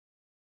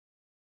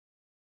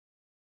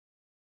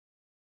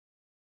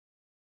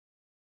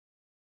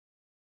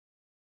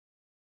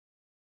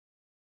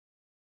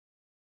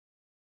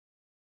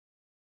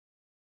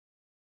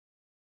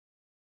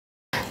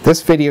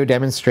This video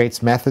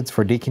demonstrates methods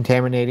for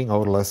decontaminating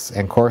otoliths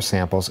and core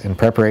samples in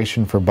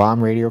preparation for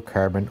bomb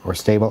radiocarbon or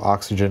stable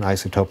oxygen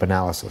isotope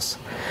analysis.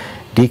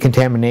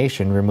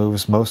 Decontamination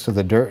removes most of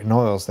the dirt and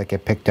oils that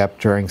get picked up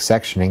during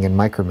sectioning and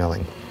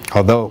micromilling,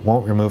 although it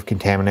won't remove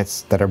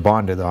contaminants that are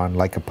bonded on,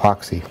 like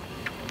epoxy.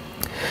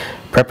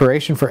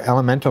 Preparation for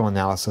elemental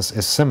analysis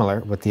is similar,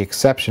 with the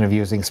exception of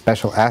using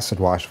special acid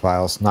wash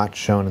vials not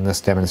shown in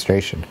this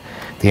demonstration.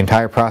 The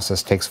entire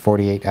process takes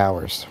 48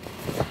 hours.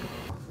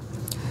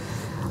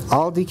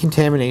 All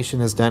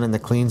decontamination is done in the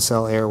Clean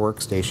Cell Air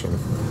workstation.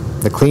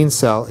 The Clean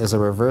Cell is a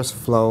reverse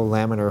flow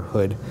laminar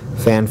hood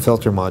fan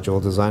filter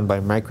module designed by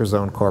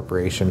Microzone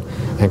Corporation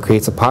and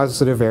creates a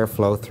positive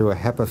airflow through a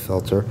HEPA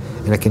filter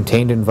in a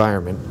contained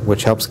environment,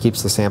 which helps keep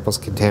the samples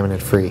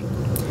contaminant free.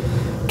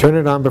 Turn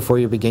it on before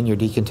you begin your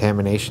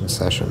decontamination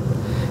session.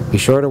 Be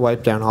sure to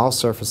wipe down all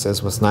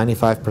surfaces with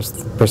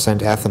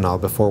 95%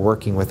 ethanol before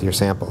working with your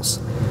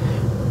samples.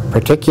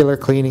 Particular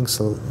cleaning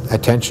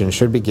attention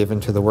should be given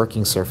to the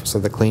working surface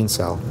of the Clean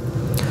Cell.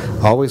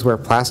 Always wear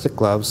plastic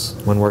gloves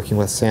when working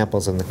with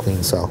samples in the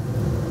Clean Cell.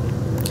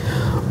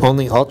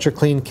 Only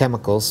ultra-clean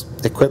chemicals,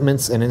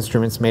 equipments and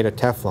instruments made of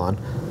Teflon,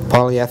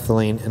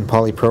 polyethylene and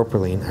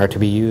polypropylene are to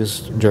be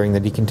used during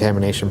the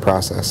decontamination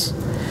process.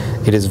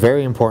 It is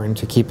very important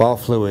to keep all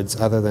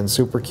fluids other than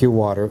Super Q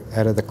water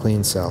out of the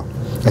Clean Cell,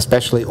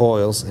 especially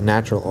oils and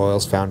natural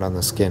oils found on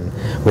the skin,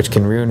 which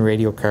can ruin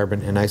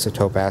radiocarbon and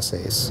isotope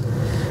assays.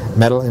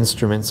 Metal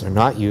instruments are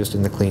not used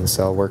in the Clean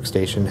Cell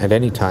workstation at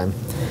any time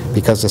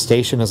because the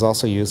station is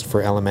also used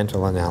for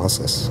elemental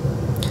analysis.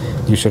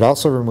 You should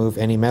also remove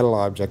any metal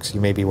objects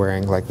you may be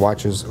wearing, like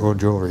watches or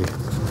jewelry.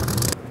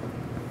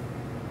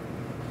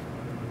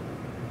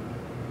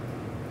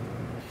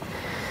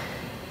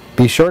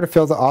 Be sure to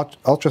fill the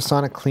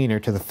ultrasonic cleaner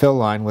to the fill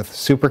line with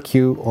Super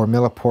Q or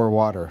millipore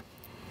water.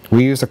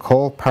 We use a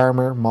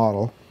Cole-Parmer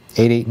model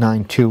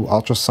 8892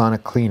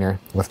 ultrasonic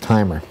cleaner with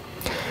timer.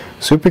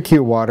 Super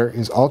Q water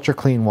is ultra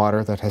clean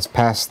water that has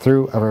passed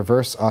through a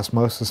reverse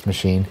osmosis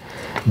machine,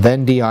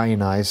 then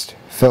deionized,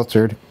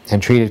 filtered,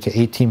 and treated to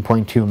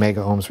 18.2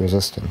 megaohms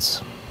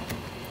resistance.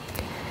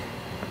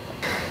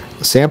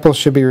 Samples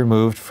should be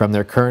removed from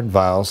their current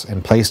vials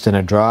and placed in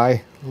a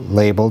dry,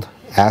 labeled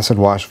acid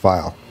wash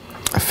vial.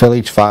 Fill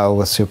each vial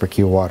with Super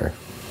Q water.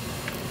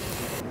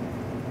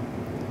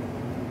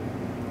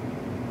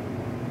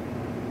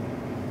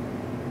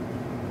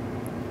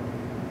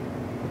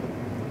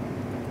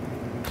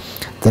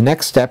 The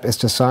next step is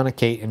to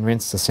sonicate and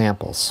rinse the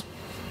samples.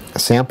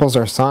 Samples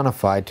are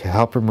sonified to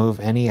help remove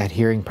any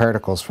adhering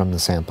particles from the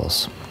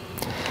samples.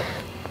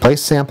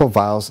 Place sample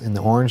vials in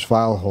the orange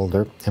vial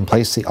holder and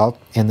place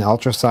in the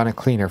ultrasonic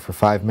cleaner for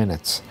 5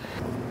 minutes.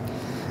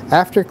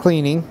 After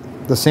cleaning,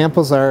 the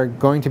samples are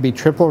going to be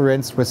triple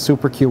rinsed with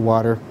Super Q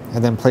water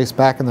and then placed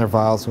back in their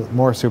vials with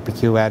more Super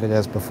Q added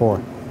as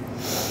before.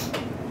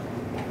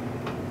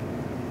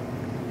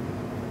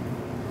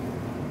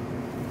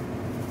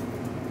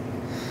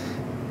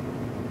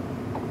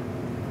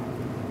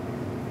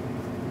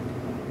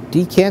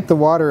 Decant the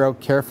water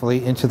out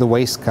carefully into the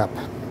waste cup.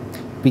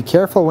 Be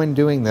careful when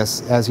doing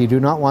this, as you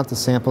do not want the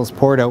samples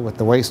poured out with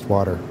the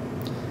wastewater.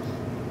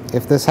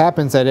 If this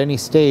happens at any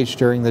stage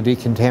during the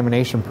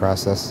decontamination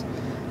process,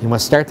 you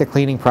must start the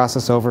cleaning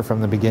process over from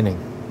the beginning.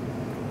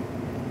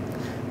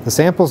 The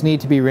samples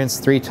need to be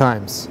rinsed 3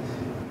 times.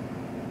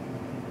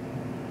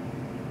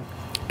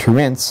 To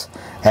rinse,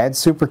 add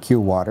Super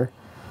Q water,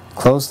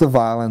 close the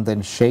vial and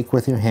then shake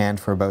with your hand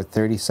for about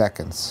 30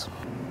 seconds.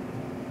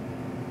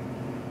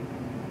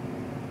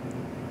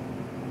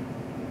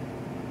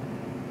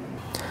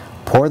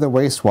 Pour the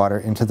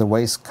wastewater into the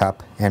waste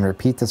cup and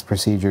repeat this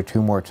procedure 2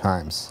 more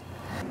times.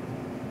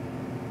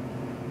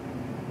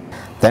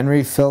 Then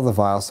refill the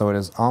vial so it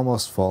is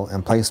almost full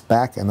and place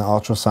back in the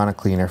ultrasonic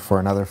cleaner for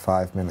another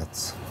 5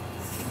 minutes.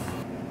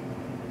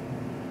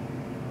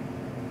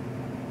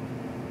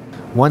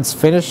 Once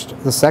finished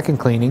the second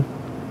cleaning,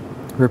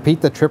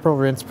 repeat the triple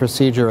rinse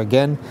procedure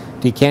again,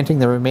 decanting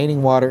the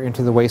remaining water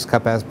into the waste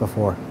cup as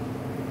before.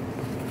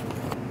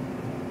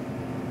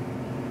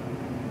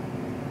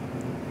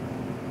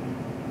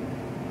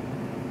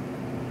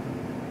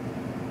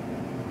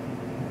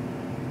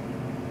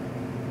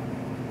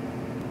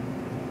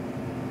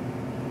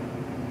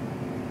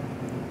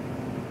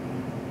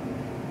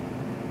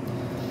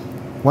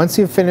 Once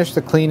you've finished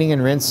the cleaning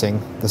and rinsing,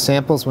 the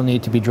samples will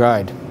need to be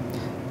dried.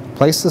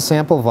 Place the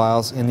sample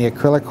vials in the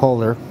acrylic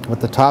holder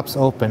with the tops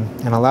open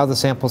and allow the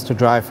samples to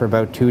dry for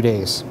about 2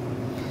 days.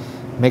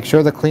 Make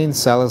sure the Clean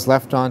Cell is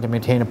left on to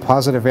maintain a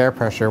positive air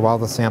pressure while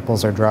the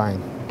samples are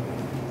drying.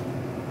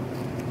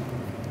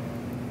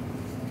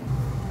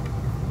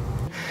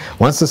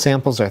 Once the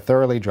samples are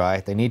thoroughly dry,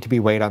 they need to be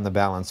weighed on the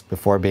balance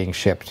before being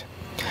shipped.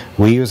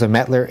 We use a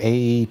Mettler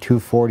AE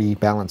 240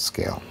 balance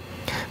scale.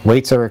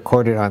 Weights are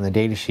recorded on the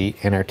datasheet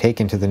and are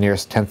taken to the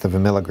nearest tenth of a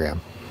milligram.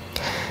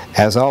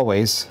 As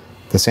always,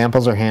 the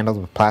samples are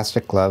handled with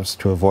plastic gloves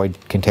to avoid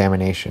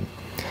contamination.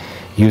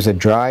 Use a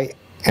dry,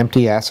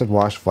 empty acid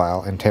wash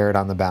vial and tear it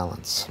on the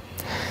balance.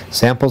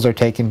 Samples are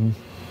taken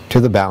to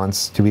the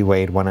balance to be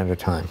weighed one at a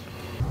time.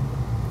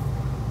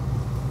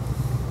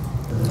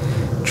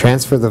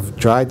 Transfer the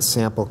dried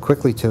sample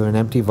quickly to an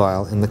empty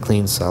vial in the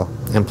clean cell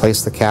and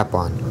place the cap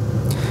on.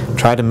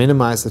 Try to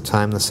minimize the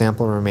time the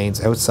sample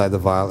remains outside the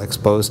vial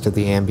exposed to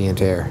the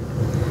ambient air.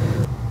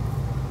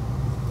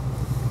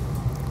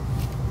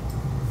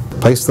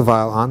 Place the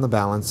vial on the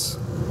balance,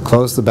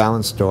 close the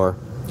balance door,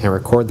 and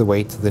record the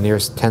weight to the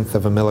nearest tenth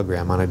of a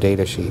milligram on a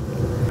data sheet.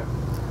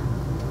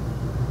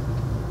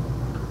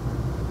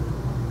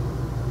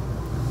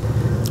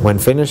 When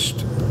finished,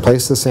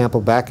 place the sample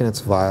back in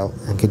its vial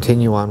and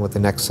continue on with the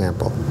next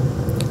sample.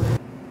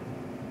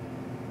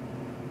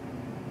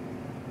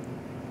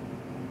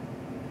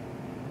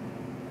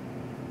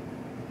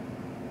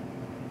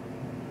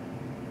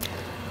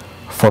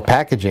 For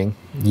packaging,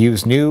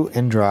 use new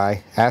and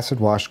dry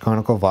acid-washed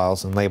conical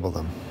vials and label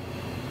them.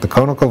 The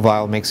conical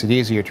vial makes it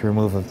easier to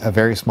remove a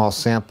very small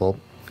sample,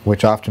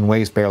 which often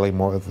weighs barely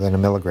more than a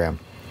milligram.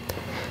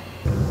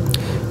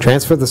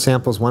 Transfer the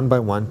samples one by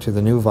one to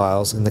the new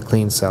vials in the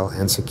clean cell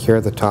and secure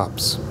the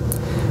tops.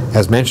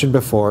 As mentioned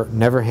before,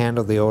 never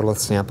handle the otolith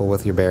sample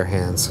with your bare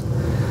hands.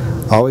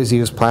 Always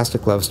use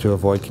plastic gloves to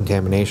avoid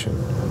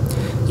contamination.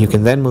 You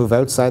can then move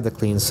outside the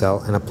clean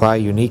cell and apply a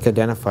unique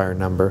identifier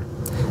number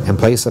and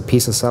place a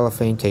piece of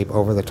cellophane tape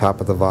over the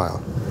top of the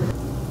vial.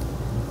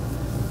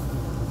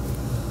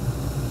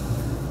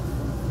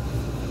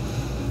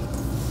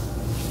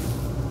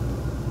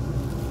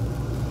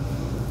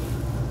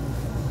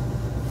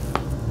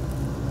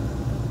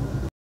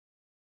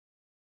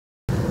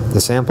 The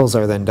samples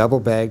are then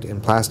double bagged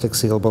in plastic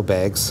sealable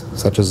bags,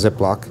 such as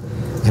Ziploc,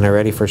 and are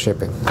ready for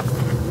shipping.